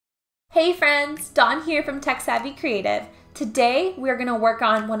Hey friends, Dawn here from Tech Savvy Creative. Today we are going to work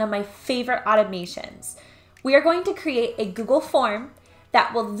on one of my favorite automations. We are going to create a Google form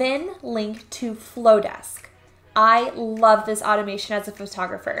that will then link to Fldoesk. I love this automation as a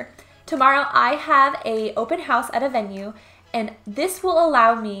photographer. Tomorrow I have an open house at a venue, and this will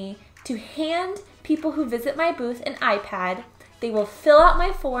allow me to hand people who visit my booth an iPad. They will fill out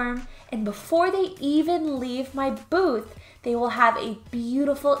my form, and before they even leave my booth, they will have a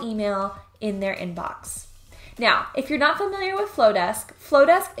beautiful email in their inbox. Now, if you're not familiar with Fldoesk,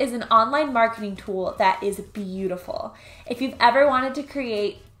 Fldoesk is an online marketing tool that is beautiful. If you've ever wanted to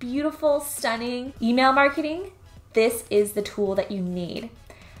create beautiful, stunning email marketing, this is the tool that you need.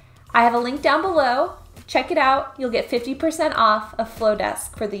 I have a link down below. Check it out. You'll get 50% off of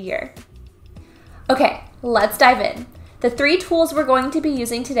Fldoesk for the year. Okay, let's dive in. The three tools we're going to be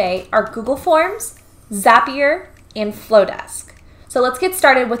using today are Google Forms, Zapier, and Fldoesk. So let's get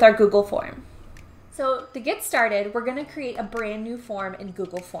started with our Google form. So to get started, we're going to create a brand new form in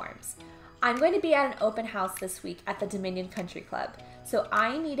Google Forms. I'm going to be at an open house this week at the Dominion Country Club. So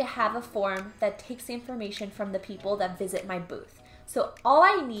I need to have a form that takes the information from the people that visit my booth. So all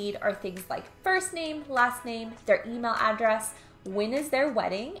I need are things like first name, last name, their email address, when is their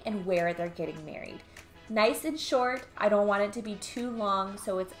wedding, and where they're getting married. Nice and short. I don't want it to be too long,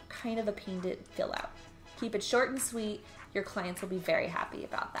 so it's kind of a pain to fill out. Keep it short and sweet. Your clients will be very happy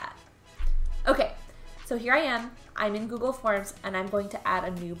about that. Okay, so here I am. I'm in Google Forms, and I'm going to add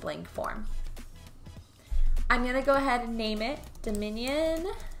a new blank form. I'm going to go ahead and name it Dominion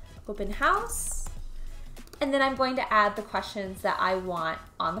Open House, and then I'm going to add the questions that I want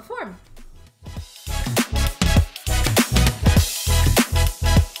on the form.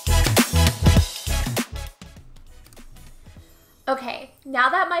 Okay, now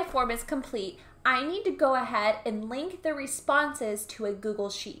that my form is complete, I need to go ahead and link the responses to a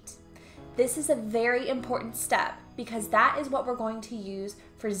Google Sheet. This is a very important step because that is what we're going to use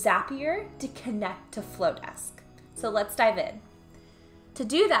for Zapier to connect to Fldoesk. So let's dive in. To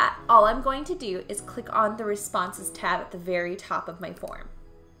do that, all I'm going to do is click on the Responses tab at the very top of my form.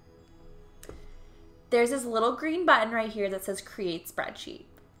 There's this little green button right here that says Create Spreadsheet.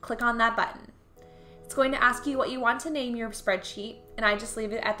 Click on that button. It's going to ask you what you want to name your spreadsheet, and I just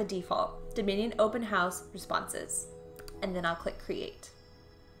leave it at the default, Dominion Open House Responses, and then I'll click Create.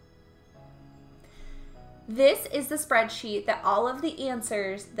 This is the spreadsheet that all of the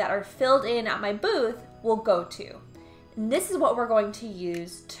answers that are filled in at my booth will go to. And this is what we're going to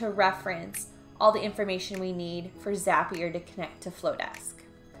use to reference all the information we need for Zapier to connect to Fldoesk.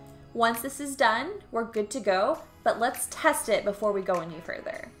 Once this is done, we're good to go, but let's test it before we go any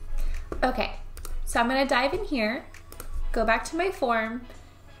further. Okay. So I'm going to dive in here, go back to my form,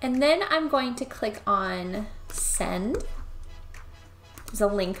 and then I'm going to click on Send. There's a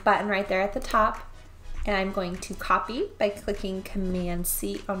link button right there at the top, and I'm going to copy by clicking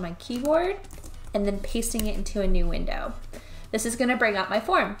Command-C on my keyboard and then pasting it into a new window. This is going to bring up my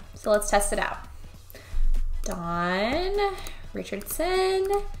form, so let's test it out. Dawn Richardson.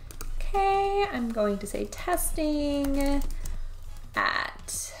 Okay, I'm going to say testing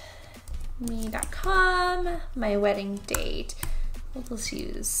at me.com, my wedding date. We'll just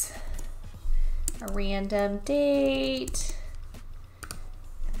use a random date,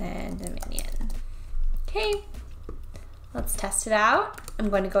 and Dominion. Okay, let's test it out.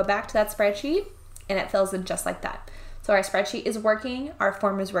 I'm going to go back to that spreadsheet, and it fills in just like that. So our spreadsheet is working, our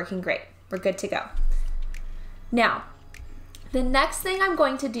form is working great. We're good to go. Now, the next thing I'm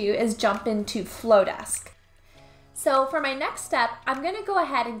going to do is jump into Fldoesk. So for my next step, I'm going to go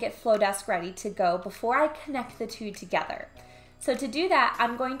ahead and get Fldoesk ready to go before I connect the two together. So to do that,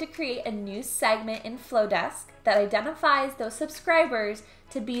 I'm going to create a new segment in Fldoesk that identifies those subscribers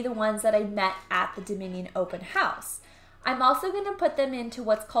to be the ones that I met at the Dominion Open House. I'm also going to put them into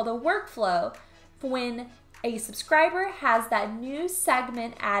what's called a workflow. When a subscriber has that new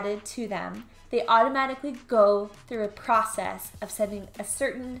segment added to them, they automatically go through a process of sending a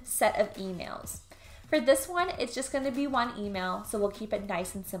certain set of emails. For this one, it's just going to be one email, so we'll keep it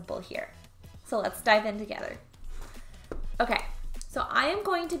nice and simple here. So let's dive in together. Okay, so I am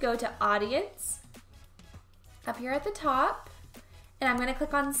going to go to Audience, up here at the top, and I'm going to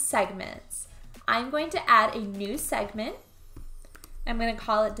click on Segments. I'm going to add a new segment. I'm going to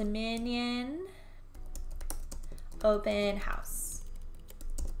call it Dominion Open House.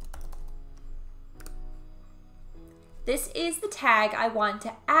 This is the tag I want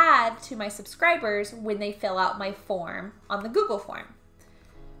to add to my subscribers when they fill out my form on the Google form.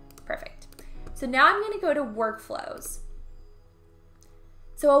 Perfect. So now I'm going to go to Workflows.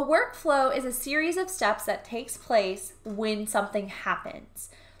 So a workflow is a series of steps that takes place when something happens.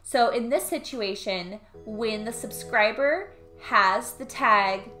 So in this situation, when the subscriber has the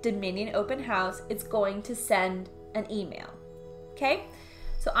tag Dominion Open House, it's going to send an email. Okay,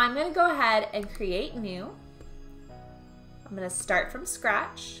 so I'm going to go ahead and create new. I'm going to start from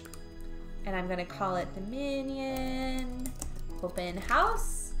scratch, and I'm going to call it Dominion Open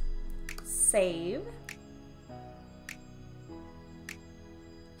House. Save.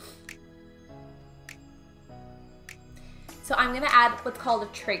 So I'm going to add what's called a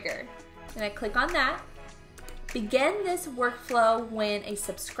trigger. And I click on that. Begin this workflow when a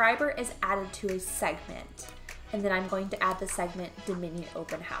subscriber is added to a segment. And then I'm going to add the segment Dominion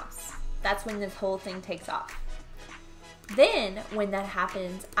Open House. That's when this whole thing takes off. Then when that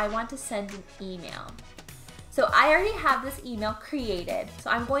happens, I want to send an email. So I already have this email created, so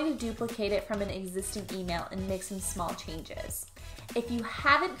I'm going to duplicate it from an existing email and make some small changes. If you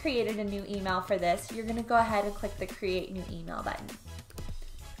haven't created a new email for this, you're gonna go ahead and click the Create New Email button.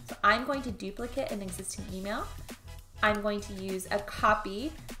 So I'm going to duplicate an existing email. I'm going to use a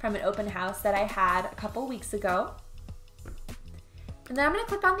copy from an open house that I had a couple weeks ago. And then I'm gonna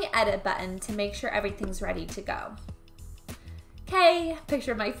click on the Edit button to make sure everything's ready to go. Okay,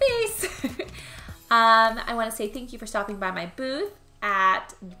 picture of my face. I wanna say thank you for stopping by my booth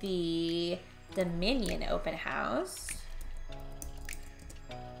at the Dominion Open House.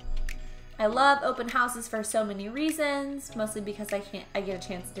 I love open houses for so many reasons, mostly because I get a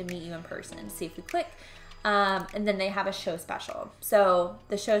chance to meet you in person. See if we click. And then they have a show special. So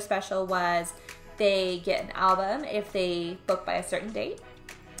the show special was they get an album if they book by a certain date.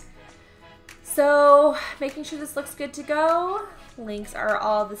 So making sure this looks good to go. Links are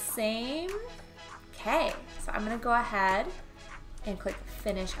all the same. Okay, so I'm gonna go ahead and click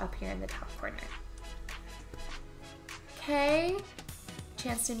finish up here in the top corner. Okay.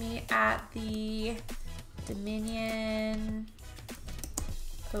 Chance to meet at the Dominion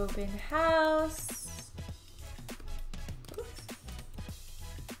Open House. Oops.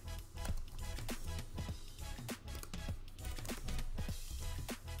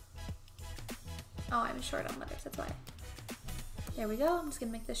 Oh, I'm short on letters, that's why. There we go, I'm just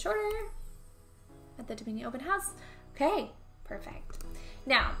gonna make this shorter. At the Dominion Open House. Okay, perfect.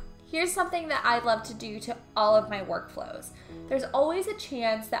 Now, here's something that I love to do to all of my workflows. There's always a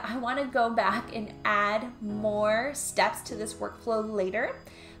chance that I want to go back and add more steps to this workflow later.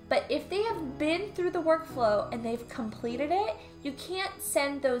 But if they have been through the workflow and they've completed it, you can't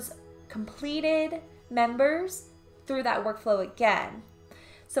send those completed members through that workflow again.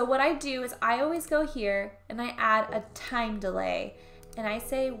 So what I do is I always go here and I add a time delay and I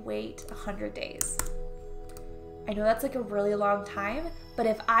say wait 100 days. I know that's like a really long time, but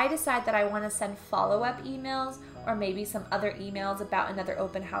if I decide that I want to send follow-up emails or maybe some other emails about another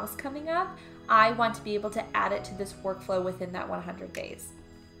open house coming up, I want to be able to add it to this workflow within that 100 days.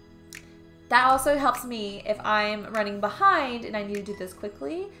 That also helps me if I'm running behind and I need to do this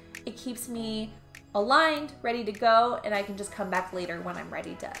quickly. It keeps me aligned, ready to go, and I can just come back later when I'm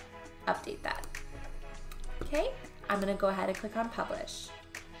ready to update that. Okay, I'm gonna go ahead and click on publish.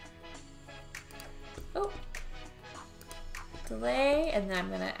 Oh. Delay, and then I'm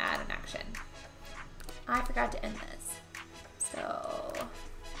gonna add an action. I forgot to end this. So,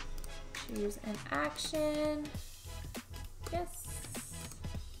 choose an action. Yes.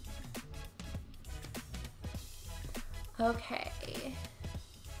 Okay.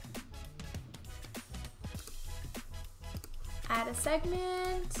 Add a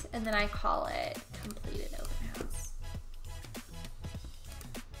segment, and then I call it completed open house.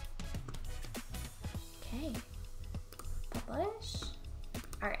 Okay. Publish.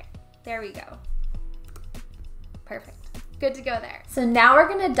 All right, there we go. Perfect. Good to go there. So now we're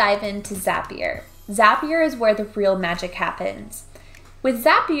gonna dive into Zapier. Zapier is where the real magic happens. With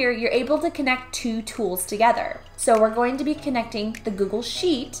Zapier, you're able to connect two tools together. So we're going to be connecting the Google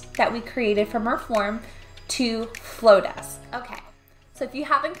Sheet that we created from our form to FloDesk. Okay, so if you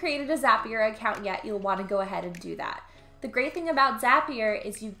haven't created a Zapier account yet, you'll wanna go ahead and do that. The great thing about Zapier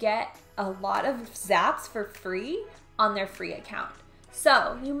is you get a lot of Zaps for free on their free account.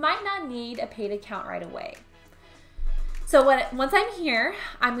 So you might not need a paid account right away. So once I'm here,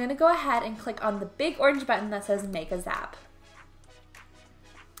 I'm gonna go ahead and click on the big orange button that says Make a Zap.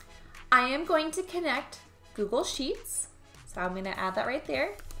 I am going to connect Google Sheets, so I'm gonna add that right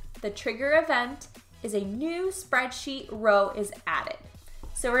there. The trigger event is a new spreadsheet row is added.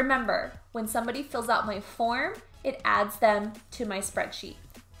 So remember, when somebody fills out my form, it adds them to my spreadsheet.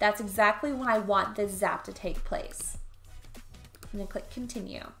 That's exactly when I want this zap to take place. I'm gonna click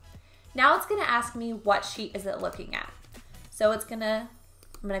continue. Now it's gonna ask me what sheet is it looking at. So I'm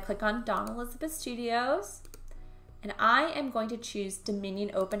gonna click on Dawn Elizabeth Studios, and I am going to choose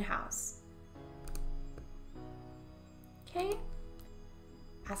Dominion Open House. Okay,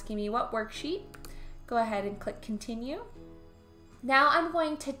 asking me what worksheet. Go ahead and click continue. Now I'm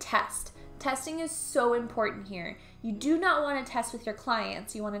going to test. Testing is so important here. You do not want to test with your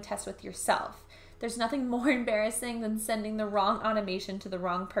clients, you want to test with yourself. There's nothing more embarrassing than sending the wrong automation to the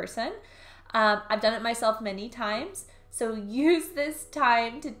wrong person. I've done it myself many times, so use this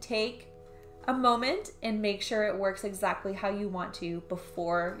time to take a moment and make sure it works exactly how you want to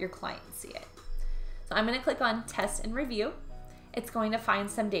before your clients see it. So I'm going to click on Test and Review. It's going to find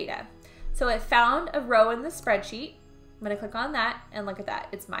some data. So it found a row in the spreadsheet. I'm going to click on that and look at that.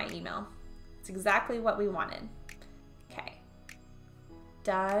 It's my email. It's exactly what we wanted. Okay.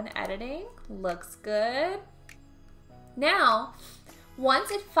 Done editing. Looks good. Now,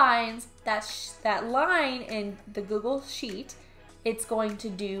 once it finds that line in the Google Sheet, it's going to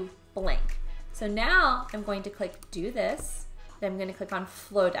do blank. So now I'm going to click do this. Then I'm going to click on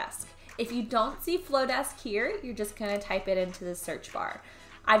FloDesk. If you don't see FloDesk here, you're just going to type it into the search bar.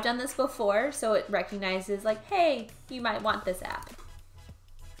 I've done this before, so it recognizes like, hey, you might want this app.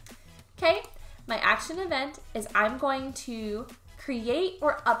 Okay, my action event is I'm going to create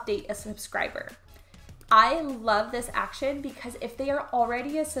or update a subscriber. I love this action because if they are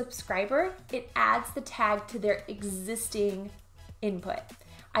already a subscriber, it adds the tag to their existing input.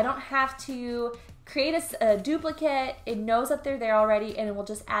 I don't have to create a duplicate. It knows that they're there already, and it will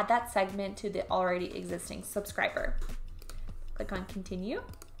just add that segment to the already existing subscriber. Click on continue.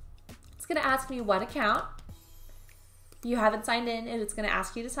 It's going to ask me what account. You haven't signed in, and it's going to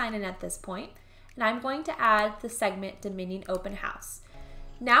ask you to sign in at this point. And I'm going to add the segment Dominion Open House.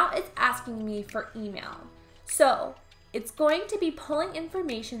 Now it's asking me for email. So it's going to be pulling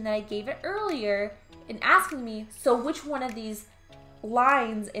information that I gave it earlier and asking me, so which one of these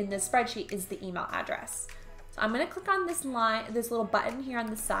lines in this spreadsheet is the email address? So I'm going to click on this line, this little button here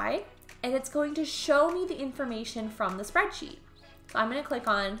on the side, and it's going to show me the information from the spreadsheet. So I'm going to click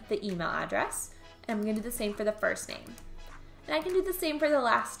on the email address, and I'm going to do the same for the first name. And I can do the same for the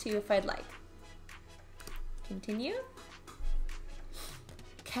last two if I'd like. Continue.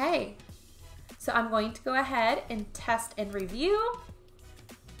 Okay, so I'm going to go ahead and test and review.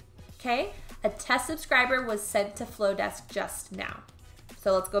 Okay, a test subscriber was sent to FloDesk just now.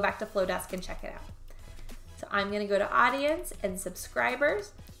 So let's go back to FloDesk and check it out. So I'm going to go to audience and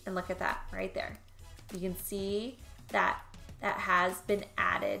subscribers and look at that right there. You can see that that has been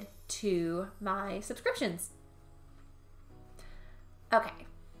added to my subscriptions. Okay,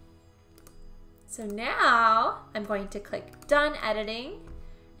 so now I'm going to click done editing,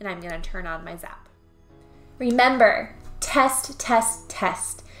 and I'm going to turn on my Zap. Remember, test, test,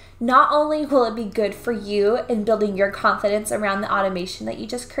 test. Not only will it be good for you in building your confidence around the automation that you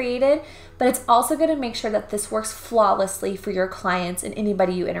just created, but it's also going to make sure that this works flawlessly for your clients and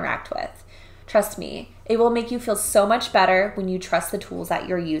anybody you interact with. Trust me, it will make you feel so much better when you trust the tools that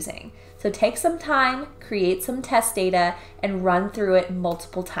you're using. So take some time, create some test data, and run through it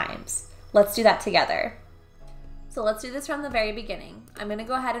multiple times. Let's do that together. So let's do this from the very beginning. I'm going to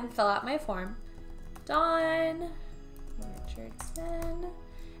go ahead and fill out my form. Dawn Richardson.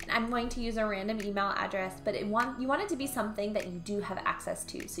 And I'm going to use a random email address, but you want it to be something that you do have access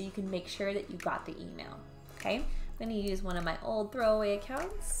to so you can make sure that you got the email. Okay? I'm going to use one of my old throwaway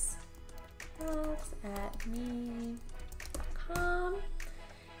accounts. @me.com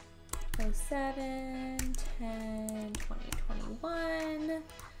 07/10/2021.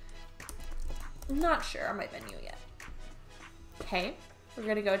 I'm not sure on my menu yet. Okay, we're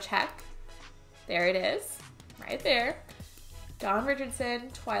gonna go check. There it is, right there. Dawn Richardson,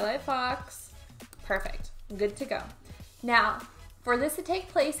 Twilight Fox. Perfect, I'm good to go. Now, for this to take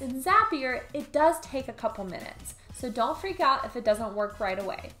place in Zapier, it does take a couple minutes. So don't freak out if it doesn't work right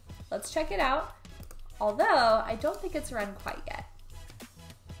away. Let's check it out. Although, I don't think it's run quite yet.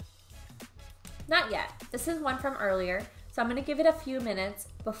 Not yet. This is one from earlier, so I'm gonna give it a few minutes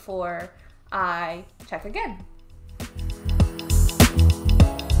before I check again.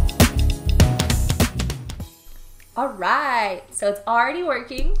 All right, so it's already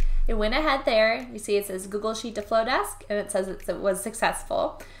working. It went ahead there. You see it says Google Sheet to FloDesk, and it says it was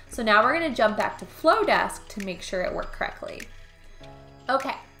successful. So now we're gonna jump back to FloDesk to make sure it worked correctly.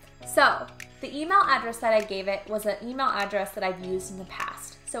 Okay, so the email address that I gave it was an email address that I've used in the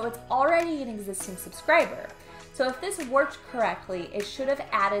past. So it's already an existing subscriber. So if this worked correctly, it should have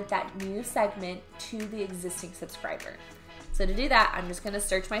added that new segment to the existing subscriber. So to do that, I'm just gonna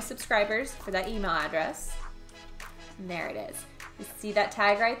search my subscribers for that email address. And there it is. You see that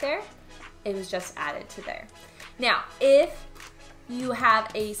tag right there? It was just added to there. Now, if you have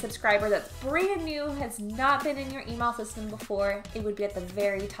a subscriber that's brand new, has not been in your email system before, it would be at the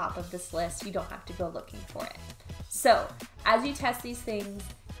very top of this list. You don't have to go looking for it. So as you test these things,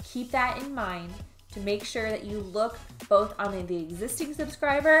 keep that in mind to make sure that you look both on the existing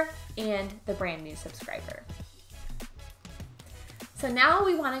subscriber and the brand new subscriber. So now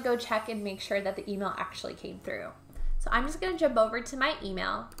we want to go check and make sure that the email actually came through. So I'm just going to jump over to my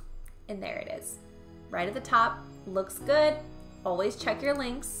email, and there it is. Right at the top, looks good. Always check your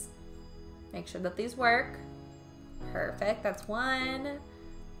links. Make sure that these work. Perfect, that's 1,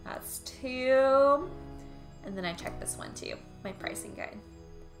 that's 2, and then I check this one too, my pricing guide.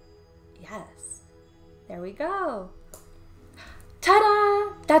 Yes, there we go.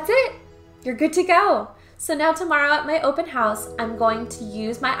 Ta-da, that's it. You're good to go. So now tomorrow at my open house, I'm going to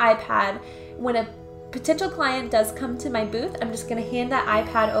use my iPad. When a potential client does come to my booth, I'm just gonna hand that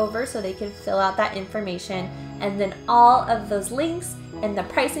iPad over so they can fill out that information, and then all of those links and the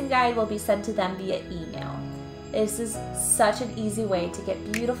pricing guide will be sent to them via email. This is such an easy way to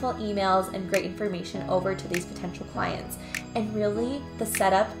get beautiful emails and great information over to these potential clients. And really, the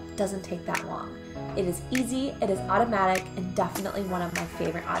setup doesn't take that long. It is easy, it is automatic, and definitely one of my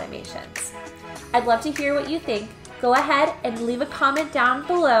favorite automations. I'd love to hear what you think. Go ahead and leave a comment down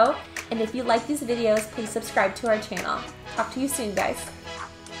below. And if you like these videos, please subscribe to our channel. Talk to you soon, guys.